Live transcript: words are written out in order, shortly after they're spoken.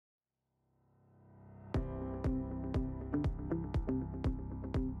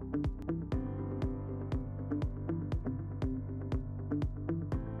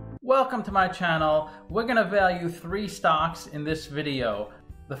Welcome to my channel. We're going to value 3 stocks in this video.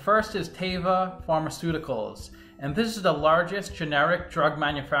 The first is Teva Pharmaceuticals, and this is the largest generic drug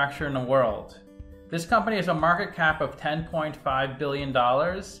manufacturer in the world. This company has a market cap of $10.5 billion,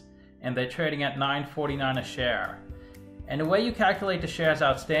 and they're trading at $9.49 a share. And the way you calculate the shares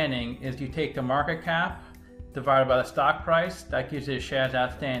outstanding is you take the market cap divided by the stock price. That gives you the shares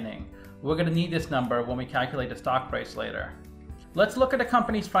outstanding. We're going to need this number when we calculate the stock price later. Let's look at the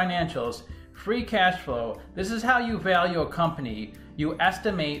company's financials. Free cash flow. This is how you value a company. You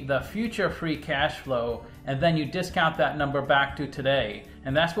estimate the future free cash flow and then you discount that number back to today.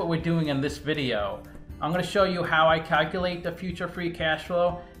 And that's what we're doing in this video. I'm going to show you how I calculate the future free cash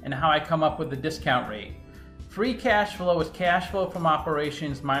flow and how I come up with the discount rate. Free cash flow is cash flow from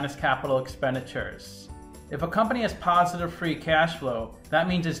operations minus capital expenditures. If a company has positive free cash flow, that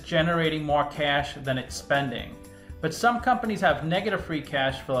means it's generating more cash than it's spending. But some companies have negative free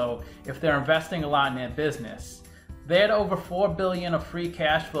cash flow if they're investing a lot in their business. They had over $4 billion of free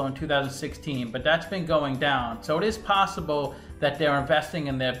cash flow in 2016, but that's been going down. So it is possible that they're investing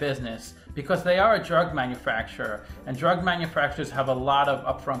in their business because they are a drug manufacturer, and drug manufacturers have a lot of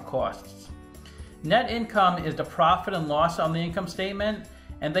upfront costs. Net income is the profit and loss on the income statement,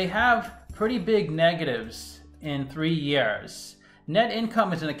 and they have pretty big negatives in 3 years. Net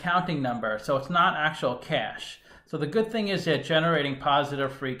income is an accounting number, so it's not actual cash. So the good thing is they're generating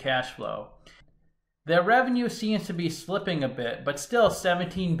positive free cash flow. Their revenue seems to be slipping a bit, but still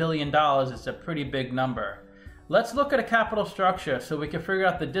 $17 billion is a pretty big number. Let's look at a capital structure so we can figure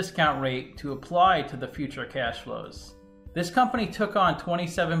out the discount rate to apply to the future cash flows. This company took on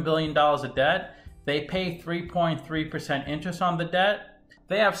 $27 billion of debt. They pay 3.3% interest on the debt.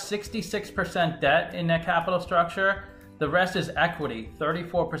 They have 66% debt in their capital structure. The rest is equity,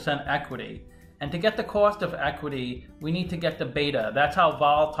 34% equity. And to get the cost of equity, we need to get the beta. That's how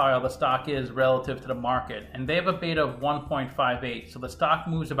volatile the stock is relative to the market. And they have a beta of 1.58, so the stock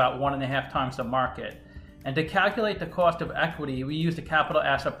moves about 1.5 times the market. And to calculate the cost of equity, we use the capital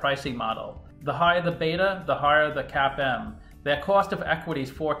asset pricing model. The higher the beta, the higher the CAPM. Their cost of equity is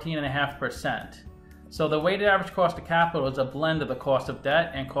 14.5%. So the weighted average cost of capital is a blend of the cost of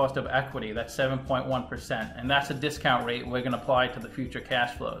debt and cost of equity. That's 7.1%. And that's a discount rate we're going to apply to the future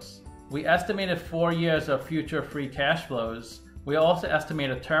cash flows. We estimated 4 years of future free cash flows. We also estimate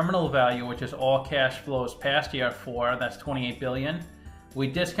a terminal value, which is all cash flows past year 4, that's $28 billion. We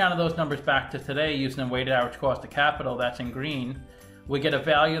discounted those numbers back to today using the weighted average cost of capital, that's in green. We get a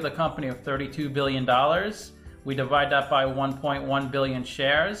value of the company of $32 billion. We divide that by 1.1 billion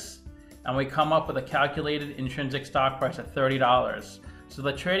shares, and we come up with a calculated intrinsic stock price at $30. So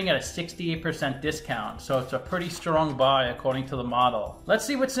they're trading at a 68% discount, so it's a pretty strong buy according to the model. Let's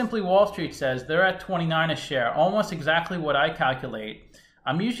see what Simply Wall Street says. They're at $29 a share, almost exactly what I calculate.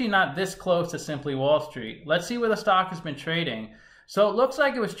 I'm usually not this close to Simply Wall Street. Let's see where the stock has been trading. So it looks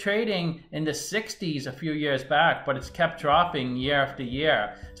like it was trading in the 60s a few years back, but it's kept dropping year after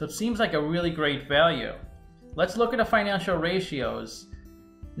year. So it seems like a really great value. Let's look at the financial ratios.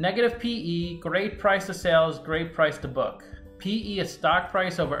 Negative PE, great price to sales, great price to book. PE is stock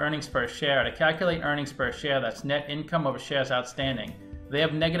price over earnings per share. To calculate earnings per share, that's net income over shares outstanding. They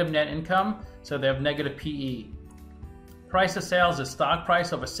have negative net income, so they have negative PE. Price to sales is stock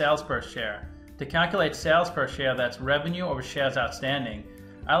price over sales per share. To calculate sales per share, that's revenue over shares outstanding.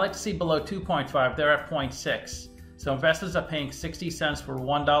 I like to see below 2.5, they're at 0.6. So investors are paying 60 cents for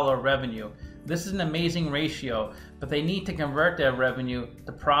 $1 of revenue. This is an amazing ratio, but they need to convert their revenue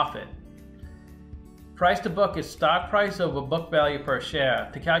to profit. Price to book is stock price over book value per share.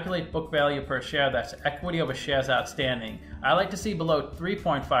 To calculate book value per share, that's equity over shares outstanding. I like to see below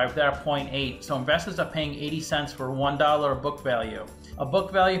 3.5, they're at 0.8, so investors are paying 80 cents for $1 of book value. A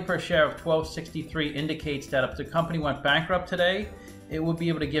book value per share of $12.63 indicates that if the company went bankrupt today, it would be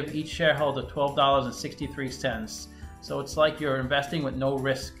able to give each shareholder $12.63. So it's like you're investing with no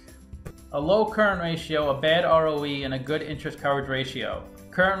risk. A low current ratio, a bad ROE, and a good interest coverage ratio.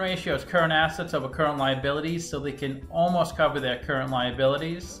 Current ratio is current assets over current liabilities, so they can almost cover their current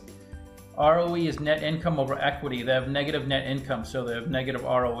liabilities. ROE is net income over equity. They have negative net income, so they have negative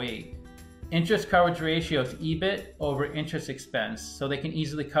ROE. Interest coverage ratio is EBIT over interest expense, so they can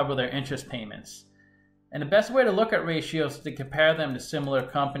easily cover their interest payments. And the best way to look at ratios is to compare them to similar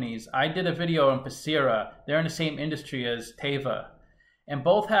companies. I did a video on Pacira. They're in the same industry as Teva. And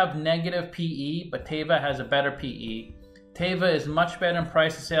both have negative PE, but Teva has a better PE. Teva is much better in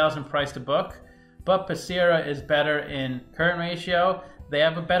price to sales and price to book, but Pacira is better in current ratio. They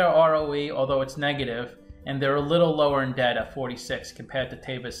have a better ROE, although it's negative, and they're a little lower in debt at 46 compared to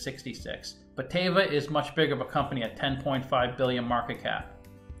Teva's 66. But Teva is much bigger of a company at 10.5 billion market cap.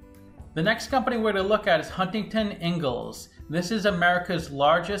 The next company we're going to look at is Huntington Ingalls. This is America's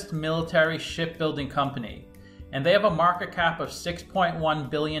largest military shipbuilding company. And they have a market cap of $6.1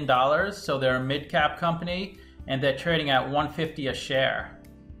 billion, so they're a mid-cap company, and they're trading at $150 a share.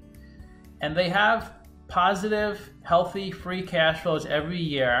 And they have positive, healthy, free cash flows every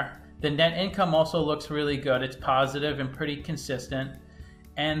year. The net income also looks really good. It's positive and pretty consistent.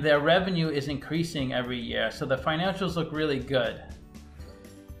 And their revenue is increasing every year, so the financials look really good.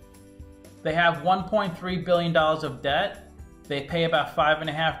 They have $1.3 billion of debt. They pay about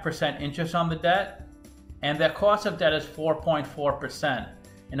 5.5% interest on the debt, and their cost of debt is 4.4%.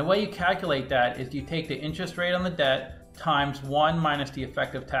 And the way you calculate that is you take the interest rate on the debt times 1 minus the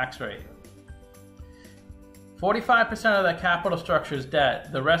effective tax rate. 45% of their capital structure is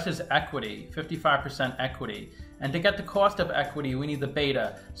debt. The rest is equity, 55% equity. And to get the cost of equity, we need the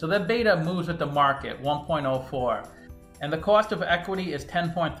beta. So their beta moves with the market, 1.04. And the cost of equity is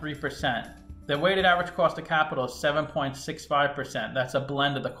 10.3%. Their weighted average cost of capital is 7.65%. That's a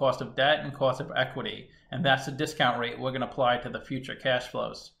blend of the cost of debt and cost of equity. And that's the discount rate we're going to apply to the future cash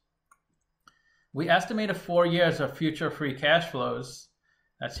flows. We estimated 4 years of future free cash flows.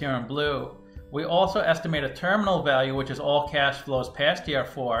 That's here in blue. We also estimate a terminal value, which is all cash flows past year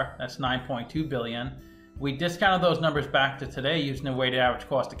 4. That's $9.2 billion. We discounted those numbers back to today using the weighted average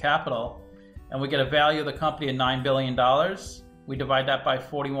cost of capital. And we get a value of the company of $9 billion. We divide that by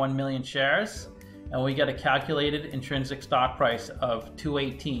 41 million shares, and we get a calculated intrinsic stock price of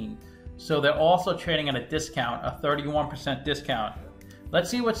 $218. So they're also trading at a discount, a 31% discount. Let's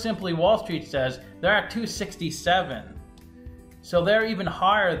see what Simply Wall Street says. They're at $267. So they're even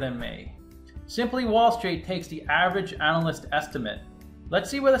higher than me. Simply Wall Street takes the average analyst estimate. Let's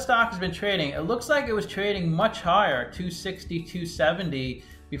see where the stock has been trading. It looks like it was trading much higher, 260, 270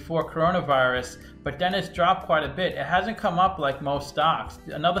 before coronavirus, but then it's dropped quite a bit. It hasn't come up like most stocks.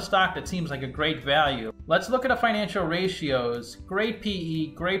 Another stock that seems like a great value. Let's look at the financial ratios. Great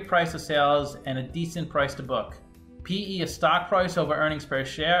PE, great price to sales, and a decent price to book. PE is stock price over earnings per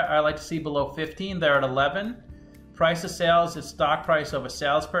share. I like to see below 15. They're at 11. Price to sales is stock price over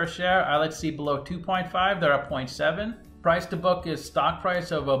sales per share. I like to see below 2.5. They're at 0.7. Price to book is stock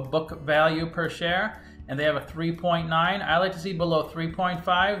price over book value per share, and they have a 3.9. I like to see below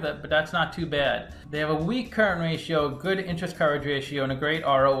 3.5, but that's not too bad. They have a weak current ratio, good interest coverage ratio, and a great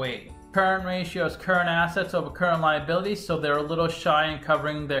ROE. Current ratio is current assets over current liabilities, so they're a little shy in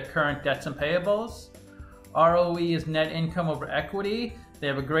covering their current debts and payables. ROE is net income over equity. They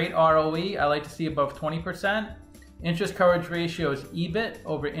have a great ROE. I like to see above 20%. Interest coverage ratio is EBIT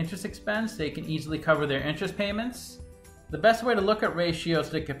over interest expense. They can easily cover their interest payments. The best way to look at ratios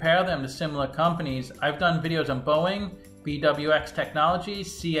to compare them to similar companies, I've done videos on Boeing, BWX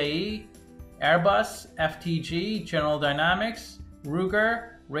Technologies, CAE, Airbus, FTG, General Dynamics,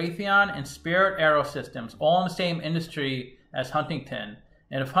 Ruger, Raytheon, and Spirit Aerosystems, all in the same industry as Huntington.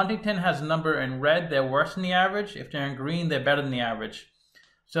 And if Huntington has a number in red, they're worse than the average. If they're in green, they're better than the average.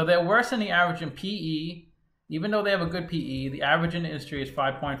 So they're worse than the average in PE. Even though they have a good PE, the average in the industry is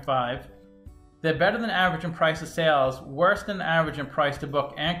 5.5. They're better than average in price to sales, worse than average in price to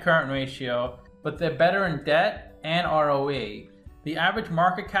book and current ratio, but they're better in debt and ROE. The average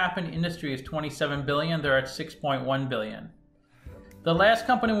market cap in the industry is $27 billion. They're at $6.1 billion. The last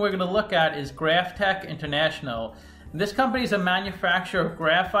company we're going to look at is GrafTech International. This company is a manufacturer of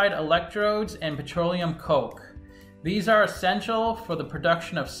graphite electrodes and petroleum coke. These are essential for the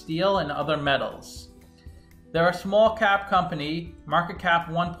production of steel and other metals. They're a small cap company, market cap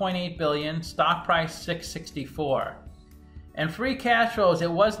 $1.8 billion, stock price $6.64. And free cash flows, it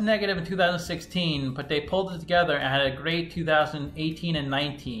was negative in 2016, but they pulled it together and had a great 2018 and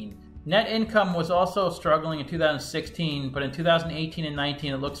 19. Net income was also struggling in 2016, but in 2018 and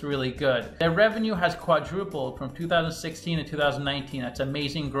 19 it looks really good. Their revenue has quadrupled from 2016 to 2019. That's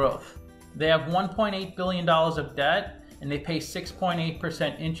amazing growth. They have $1.8 billion of debt, and they pay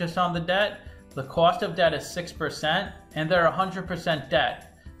 6.8% interest on the debt. The cost of debt is 6%, and they're 100%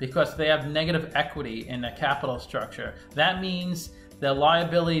 debt because they have negative equity in their capital structure. That means their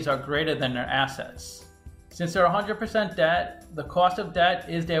liabilities are greater than their assets. Since they're 100% debt, the cost of debt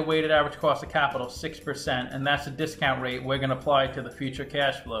is their weighted average cost of capital, 6%, and that's the discount rate we're going to apply to the future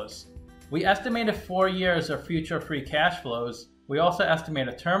cash flows. We estimated 4 years of future free cash flows. We also estimate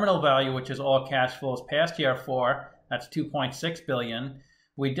a terminal value, which is all cash flows past year 4, that's $2.6 billion.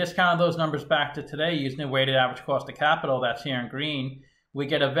 We discounted those numbers back to today using the weighted average cost of capital, that's here in green. We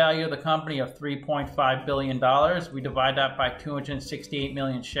get a value of the company of $3.5 billion. We divide that by 268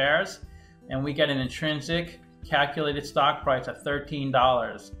 million shares, and we get an intrinsic calculated stock price of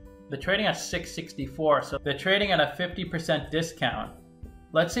 $13. They're trading at $6.64, so they're trading at a 50% discount.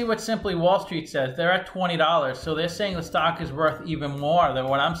 Let's see what Simply Wall Street says. They're at $20, so they're saying the stock is worth even more than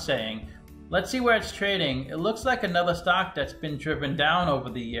what I'm saying. Let's see where it's trading. It looks like another stock that's been driven down over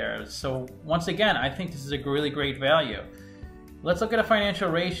the years. So once again, I think this is a really great value. Let's look at the financial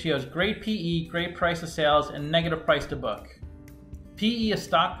ratios. Great PE, great price to sales, and negative price to book. PE is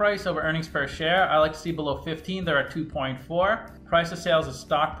stock price over earnings per share. I like to see below 15. They're at 2.4. Price to sales is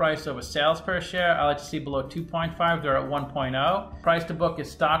stock price over sales per share. I like to see below 2.5. They're at 1.0. Price to book is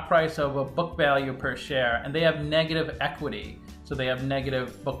stock price over book value per share. And they have negative equity. So they have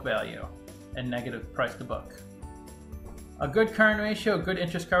negative book value and negative price to book. A good current ratio, a good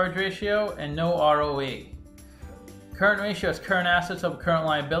interest coverage ratio, and no ROE. Current ratio is current assets over current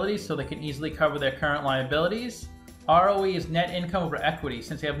liabilities, so they can easily cover their current liabilities. ROE is net income over equity.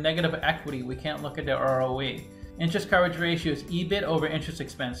 Since they have negative equity, we can't look at their ROE. Interest coverage ratio is EBIT over interest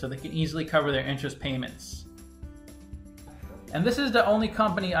expense, so they can easily cover their interest payments. And this is the only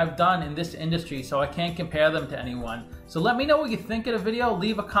company I've done in this industry, so I can't compare them to anyone. So let me know what you think of the video.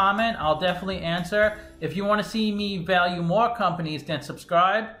 Leave a comment. I'll definitely answer. If you want to see me value more companies, then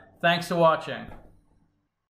subscribe. Thanks for watching.